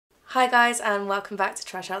Hi guys, and welcome back to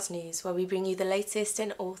TrashArts News, where we bring you the latest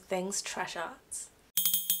in all things trash arts.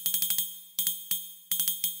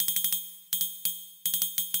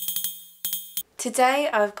 Today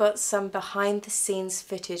I've got some behind the scenes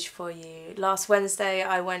footage for you. Last Wednesday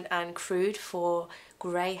I went and crewed for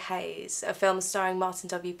GrayHaze, a film starring Martin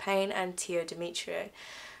W. Payne and Tio Demetrio.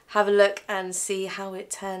 Have a look and see how it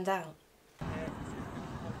turned out.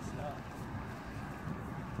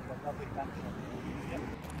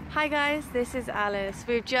 Hi guys, this is Alice.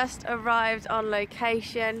 We've just arrived on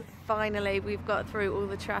location. Finally, we've got through all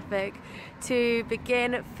the traffic to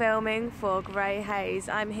begin filming for GrayHaze.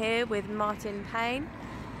 I'm here with Martin Payne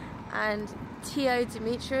and Tio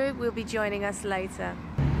Demetrio will be joining us later.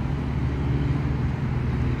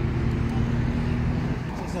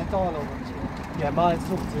 Is there dialogue on this one? Yeah, mine's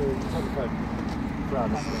talking to the phone.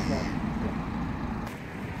 Brad.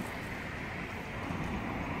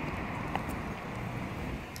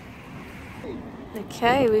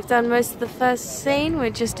 Okay, we've done most of the first scene. We're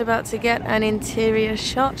just about to get an interior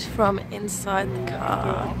shot from inside the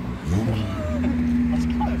car. That's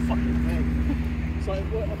quite a fucking thing. It's like,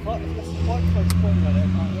 it's quite close to pointing at it, I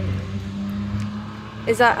can't hear it.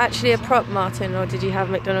 Is that actually a prop, Martin, or did you have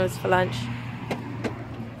McDonald's for lunch?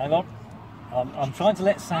 Hang on. I'm trying to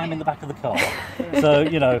let Sam in the back of the car. So,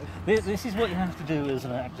 you know, this is what you have to do as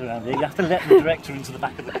an actor around here. You have to let the director into the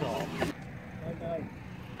back of the car. Okay.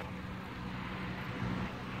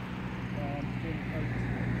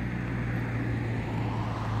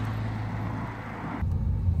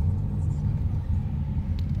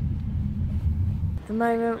 At the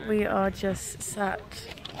moment we are just sat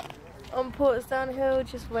on Portsdown Hill,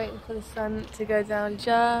 just waiting for the sun to go down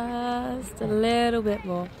just a little bit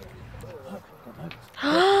more.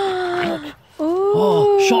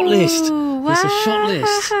 Oh, shot list! Wow. It's a shot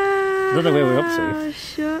list. I don't know where we're up to.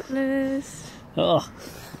 Shot list. Oh.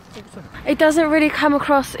 It doesn't really come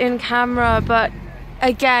across in camera, but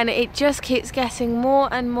again, it just keeps getting more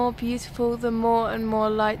and more beautiful the more and more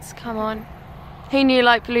lights come on. Who knew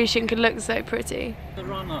light pollution could look so pretty? The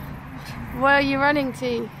runner. Where are you running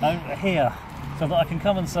to? Over here, so that I can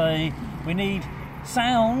come and say, we need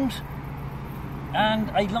sound and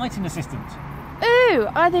a lighting assistant. Ooh,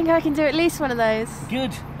 I think I can do at least one of those.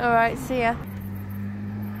 Good. Alright, see ya.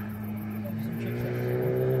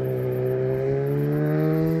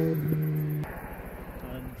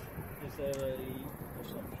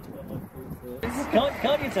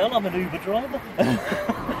 Can't you tell I'm an Uber driver?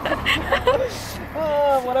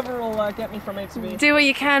 Whatever will get me from A to B. Do what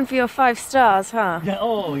you can for your 5 stars, huh? Yeah,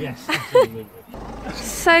 oh yes, absolutely.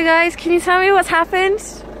 So guys, can you tell me what's happened?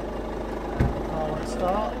 Car won't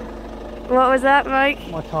start. What was that, Mike?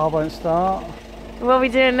 My car won't start. What are we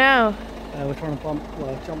doing now? We're trying to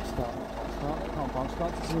jump start. Can't bump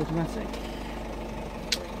start, it's automatic.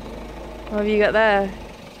 What have you got there?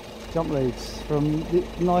 Jump leads from the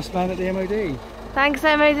nice man at the MOD. Thanks,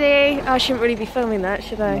 MOD. I shouldn't really be filming that,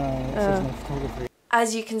 should I? No, it says no photography.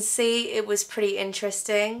 As you can see, it was pretty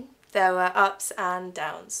interesting. There were ups and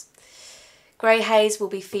downs. GrayHaze will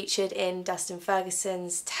be featured in Dustin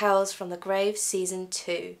Ferguson's Tales from the Grave Season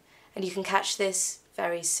 2, and you can catch this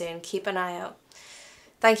very soon. Keep an eye out.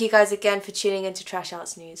 Thank you guys again for tuning into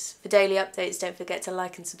TrashArts News. For daily updates, don't forget to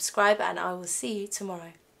like and subscribe, and I will see you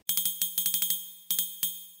tomorrow.